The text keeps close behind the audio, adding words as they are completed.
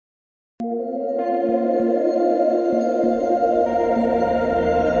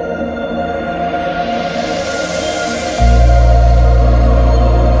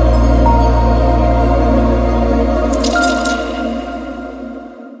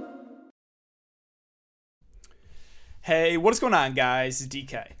Hey, what is going on, guys? It's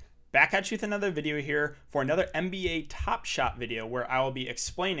DK. Back at you with another video here for another NBA Top Shot video where I will be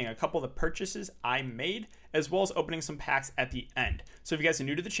explaining a couple of the purchases I made as well as opening some packs at the end. So if you guys are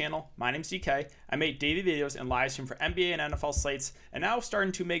new to the channel, my name's DK. I make daily videos and live stream for NBA and NFL slates, and now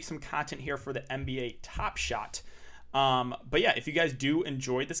starting to make some content here for the NBA Top Shot. But yeah, if you guys do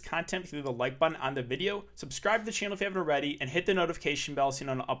enjoy this content, please leave the like button on the video, subscribe to the channel if you haven't already, and hit the notification bell so you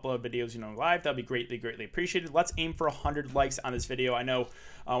know when I upload videos, live. That'd be greatly appreciated. Let's aim for 100 likes on this video. I know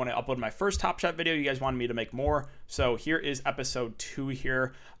when I uploaded my first Top Shot video, you guys wanted me to make more. So here is episode 2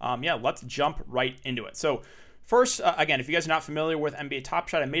 here. Let's jump right into it. So first, again, if you guys are not familiar with NBA Top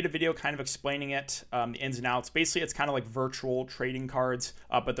Shot, I made a video kind of explaining it, the ins and outs. Basically, it's kind of like virtual trading cards,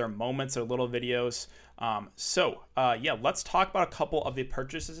 but they're moments or little videos. Let's talk about a couple of the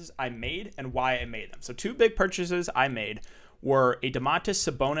purchases I made and why I made them. So 2 big purchases I made were a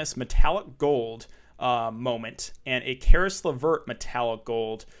Domantas Sabonis metallic gold moment and a Caris LeVert metallic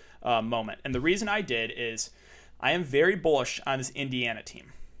gold moment. And the reason I did is I am very bullish on this Indiana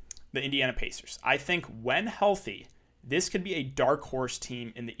team, the Indiana Pacers. I think when healthy, this could be a dark horse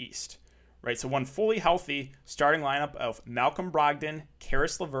team in the East, right? So when fully healthy, starting lineup of Malcolm Brogdon,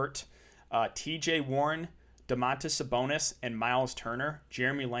 Caris LeVert, TJ Warren, Domantas Sabonis, and Miles Turner,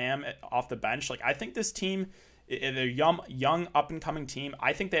 Jeremy Lamb off the bench. I think this team, they're a young up-and-coming team.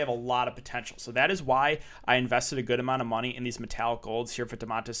 I think they have a lot of potential. So that is why I invested a good amount of money in these metallic golds here for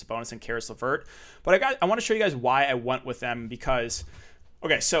Domantas Sabonis and Caris LeVert. But I want to show you guys why I went with them because,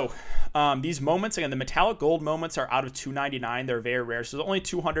 these moments, again, the metallic gold moments are out of 299. They're very rare. So there's only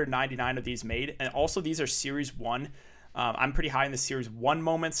 299 of these made. And also these are Series 1. I'm pretty high in the Series 1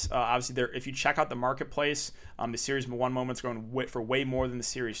 moments. Obviously, if you check out the marketplace, the Series 1 moments are going for way more than the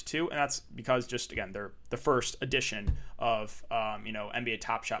Series 2, and that's because they're the first edition of NBA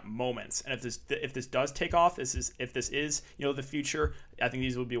Top Shot moments. And if this does take off, if this is the future, I think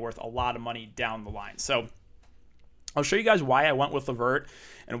these would be worth a lot of money down the line. So I'll show you guys why I went with LeVert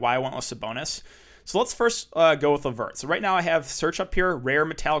and why I went with Sabonis. So let's first go with LeVert. So right now I have search up here, Rare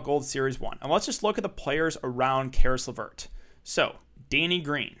Metallic Gold Series 1. And let's just look at the players around Caris LeVert. So Danny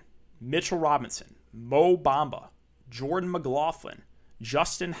Green, Mitchell Robinson, Mo Bamba, Jordan McLaughlin,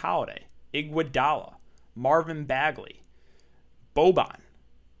 Justin Holiday, Iguodala, Marvin Bagley, Boban.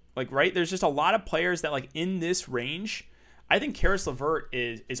 There's just a lot of players that in this range. I think Caris LeVert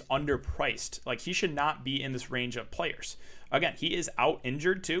is underpriced. He should not be in this range of players. Again, he is out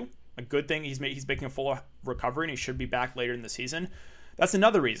injured too. A good thing he's making a full recovery and he should be back later in the season. That's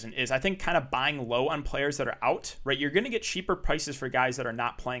another reason is I think kind of buying low on players that are out, right? You're going to get cheaper prices for guys that are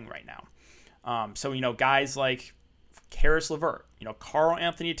not playing right now. Guys like Caris LeVert, Karl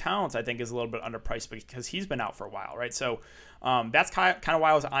Anthony Towns, I think is a little bit underpriced because he's been out for a while, right? So that's kind of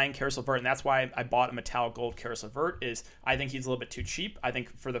why I was eyeing Caris LeVert, and that's why I bought a metallic gold Caris LeVert. Is I think he's a little bit too cheap. I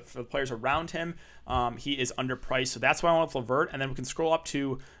think for the players around him, he is underpriced. So that's why I went with LeVert, and then we can scroll up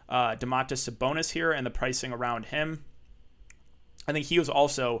to Domantas Sabonis here and the pricing around him. I think he was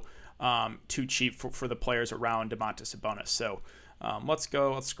also too cheap for the players around Domantas Sabonis. So let's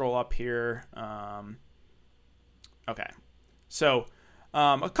scroll up here. Okay. So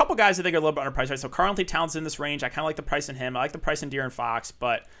a couple guys I think are a little bit underpriced, right? So Karl Anthony Towns in this range. I kind of like the price in him. I like the price in De'Aaron Fox,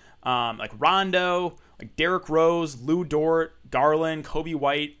 but Rondo, Derrick Rose, Lou Dort, Garland, Kobe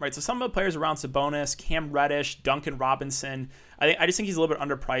White, right? So some of the players around Sabonis, Cam Reddish, Duncan Robinson, I just think he's a little bit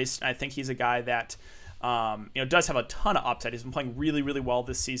underpriced, and I think he's a guy that does have a ton of upside. He's been playing really well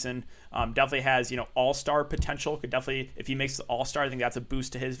this season. Definitely has, all-star potential. Could definitely, if he makes the all-star, I think that's a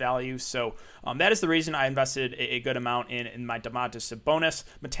boost to his value. So that is the reason I invested a good amount in my Domantas Sabonis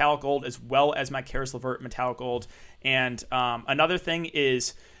metallic gold as well as my Caris LeVert metallic gold. And another thing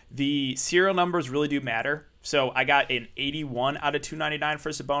is the serial numbers really do matter. So I got an 81 out of 299 for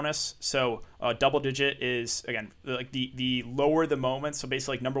Sabonis. So double digit is, again, the lower the moment. So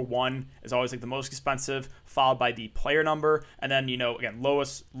basically number 1 is always the most expensive, followed by the player number. And then, again,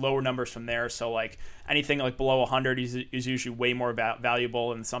 lower numbers from there. So anything below 100 is usually way more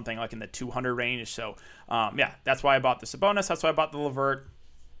valuable than something in the 200 range. So that's why I bought the Sabonis. That's why I bought the LeVert.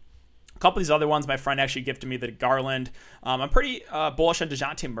 Couple of these other ones, my friend actually gifted me the Garland. I'm pretty bullish on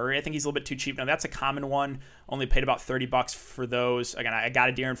DeJounte Murray. I think he's a little bit too cheap. Now, that's a common one. Only paid about $30 for those. Again, I got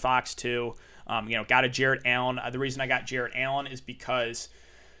a De'Aaron Fox too. Got a Jarrett Allen. The reason I got Jarrett Allen is because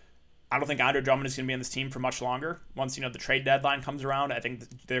I don't think Andre Drummond is going to be on this team for much longer. Once, the trade deadline comes around, I think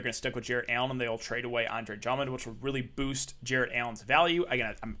they're going to stick with Jarrett Allen and they'll trade away Andre Drummond, which will really boost Jarrett Allen's value.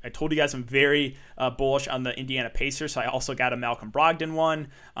 Again, I told you guys I'm very bullish on the Indiana Pacers, so I also got a Malcolm Brogdon one.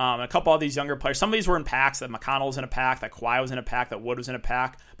 A couple of these younger players. Some of these were in packs. That McConnell was in a pack, that Kawhi was in a pack, that Wood was in a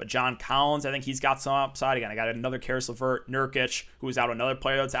pack. But John Collins, I think he's got some upside. Again, I got another Karis LeVert, Nurkic, who is out, another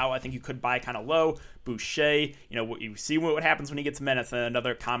player that's out. I think you could buy kind of low. Boucher, you see what happens when he gets minutes, and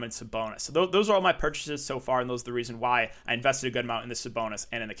another common Sabonis. So those are all my purchases so far, and those are the reason why I invested a good amount in the Sabonis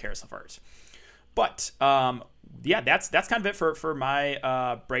and in the Karis LeVert. But that's kind of it for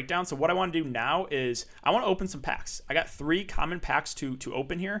my breakdown. So what I want to do now is I want to open some packs. I got 3 common packs to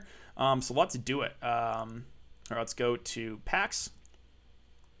open here. So let's do it. Or let's go to packs.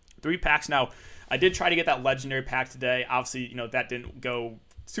 3 packs. Now, I did try to get that legendary pack today. Obviously, that didn't go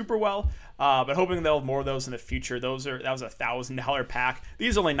super well, but hoping they'll have more of those in the future. That was a $1,000 pack.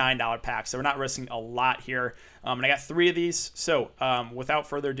 These are only $9 packs, so we're not risking a lot here. And I got 3 of these. So without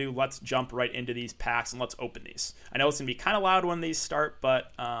further ado, let's jump right into these packs and let's open these. I know it's gonna be kind of loud when these start,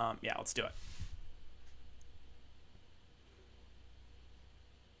 but yeah, let's do it.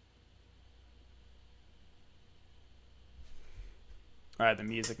 All right, the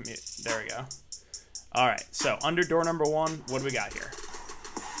music. There we go. All right, so under door number 1, what do we got here?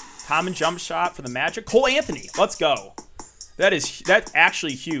 Common jump shot for the Magic. Cole Anthony. Let's go. That's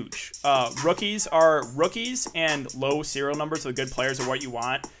actually huge. Rookies are rookies, and low serial numbers of the good players are what you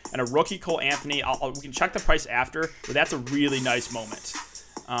want. And a rookie Cole Anthony, we can check the price after, but that's a really nice moment.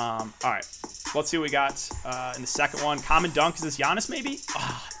 All right, let's see what we got in the second one. Common dunk. Is this Giannis maybe?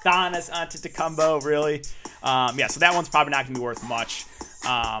 Oh, Giannis Antetokounmpo, really? Yeah, so that one's probably not going to be worth much.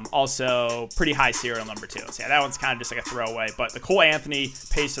 Also, pretty high serial number too. So yeah, that one's kind of just like a throwaway. But the Cole Anthony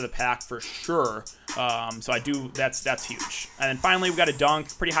pays to the pack for sure. So that's huge. And then finally, we got a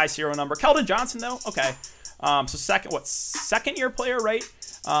dunk, pretty high serial number. Keldon Johnson though, okay. So second year player, right?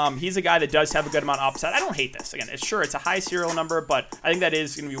 He's a guy that does have a good amount of upside. I don't hate this. Again, it's a high serial number, but I think that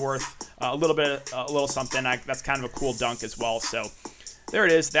is going to be worth a little something. That's kind of a cool dunk as well. So there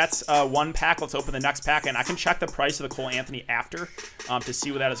it is. That's one pack. Let's open the next pack, and I can check the price of the Cole Anthony after to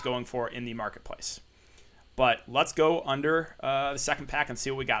see what that is going for in the marketplace. But let's go under the second pack and see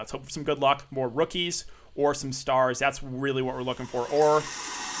what we got. Let's hope for some good luck, more rookies or some stars. That's really what we're looking for, or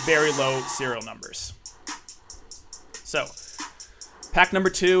very low serial numbers. So pack number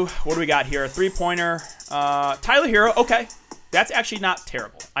 2, what do we got here? A 3-pointer. Tyler Hero, okay. That's actually not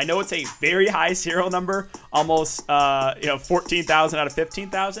terrible. I know it's a very high serial number, almost 14,000 out of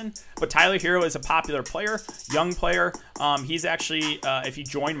 15,000. But Tyler Hero is a popular player, young player. He's actually, if you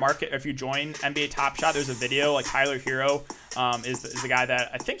join NBA Top Shot, there's a video like Tyler Hero is the guy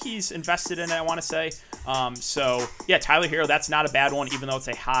that I think he's invested in. I want to say. So yeah, Tyler Hero. That's not a bad one, even though it's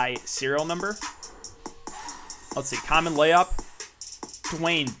a high serial number. Let's see, common layup.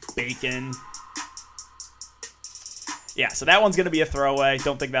 Dwayne Bacon. Yeah, so that one's going to be a throwaway.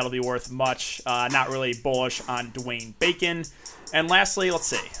 Don't think that'll be worth much. Not really bullish on Dwayne Bacon. And lastly, let's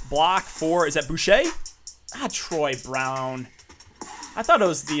see. Block 4. Is that Boucher? Troy Brown. I thought it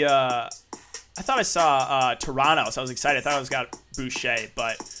was I thought I saw Toronto, so I was excited. I thought it was got Boucher.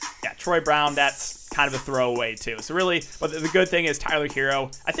 But yeah, Troy Brown, that's kind of a throwaway too. So really, but the good thing is Tyler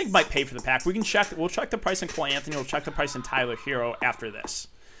Hero, I think, might pay for the pack. We'll check the price in Cole Anthony. We'll check the price in Tyler Hero after this.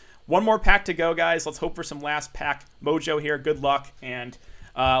 One more pack to go, guys. Let's hope for some last pack mojo here. Good luck, and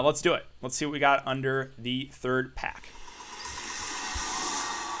let's do it. Let's see what we got under the third pack.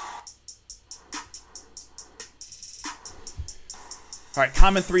 All right,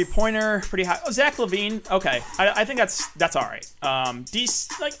 common 3-pointer, pretty high. Oh, Zach LaVine. Okay, I think that's all right.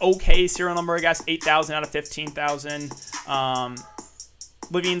 Okay serial number, I guess. 8,000 out of 15,000.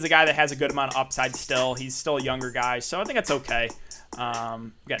 LaVine's a guy that has a good amount of upside still. He's still a younger guy, so I think that's okay.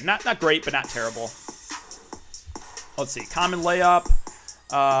 Again, not great, but not terrible. Let's see. Common layup.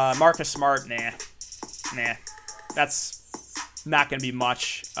 Marcus Smart. Nah. That's not going to be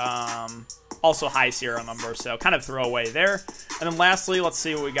much. Also high serial number, so kind of throwaway there. And then lastly, let's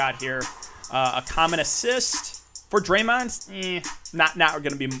see what we got here. A common assist for Draymond. Not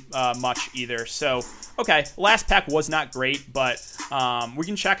going to be much either. So, okay, last pack was not great, but we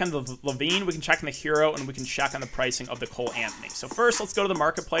can check on the LaVine, we can check on the Hero, and we can check on the pricing of the Cole Anthony. So first, let's go to the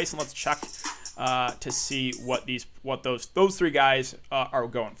marketplace and let's check to see what those 3 guys are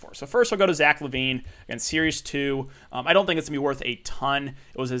going for. So first, we'll go to Zach LaVine again, Series 2. I don't think it's gonna be worth a ton.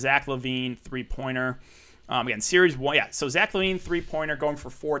 It was a Zach LaVine 3-pointer. Again, Series 1. Yeah, so Zach LaVine 3-pointer going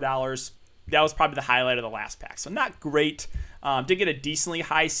for $4. That was probably the highlight of the last pack. So not great. Did get a decently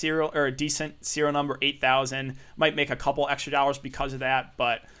high serial, or a decent serial number, 8,000. Might make a couple extra dollars because of that,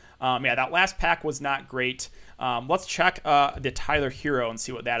 but Yeah, that last pack was not great. Let's check the Tyler Hero and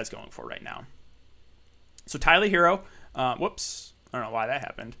see what that is going for right now. So Tyler Hero, whoops, I don't know why that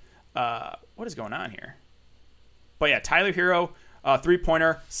happened. What is going on here? But yeah, Tyler Hero,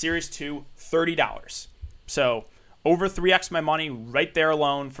 3-pointer, Series 2, $30. So over 3x my money right there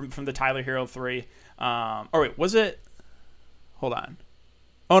alone from the Tyler Hero 3. Or wait, was it? Hold on.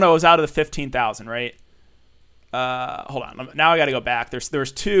 Oh no, it was out of the 15,000, right? Hold on. Now I got to go back.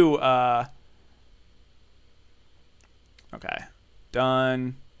 There's two. Okay,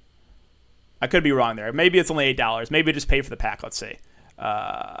 done. I could be wrong there. Maybe it's only $8. Maybe just pay for the pack. Let's see.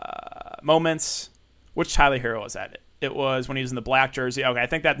 Moments. Which Tyler Hero was that? It was when he was in the black jersey. Okay, I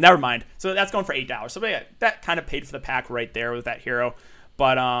think that. Never mind. So that's going for $8. So yeah, that kind of paid for the pack right there with that hero.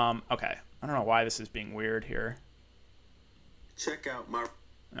 But okay. I don't know why this is being weird here. Check out my.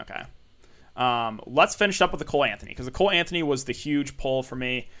 Okay. Let's finish up with the Cole Anthony, because the Cole Anthony was the huge pull for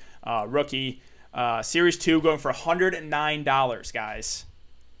me. Rookie. Series 2 going for $109, guys.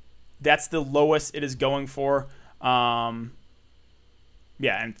 That's the lowest it is going for.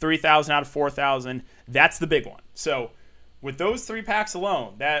 Yeah, and 3,000 out of 4,000. That's the big one. So with those 3 packs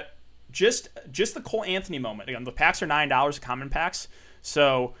alone, that just the Cole Anthony moment. Again, the packs are $9, common packs.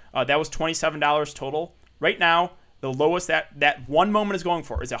 So that was $27 total. Right now, the lowest that one moment is going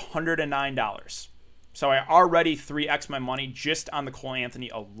for is $109. So I already 3x my money just on the Cole Anthony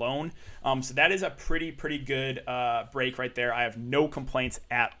alone. So that is a pretty good break right there. I have no complaints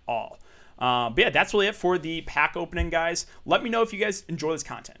at all. But yeah, that's really it for the pack opening, guys. Let me know if you guys enjoy this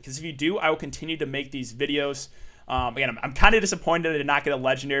content, because if you do, I will continue to make these videos. Again, I'm kind of disappointed I did not get a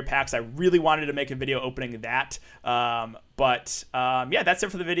legendary pack, because I really wanted to make a video opening that. But yeah, that's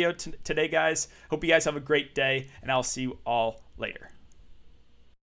it for the video today, guys. Hope you guys have a great day, and I'll see you all later.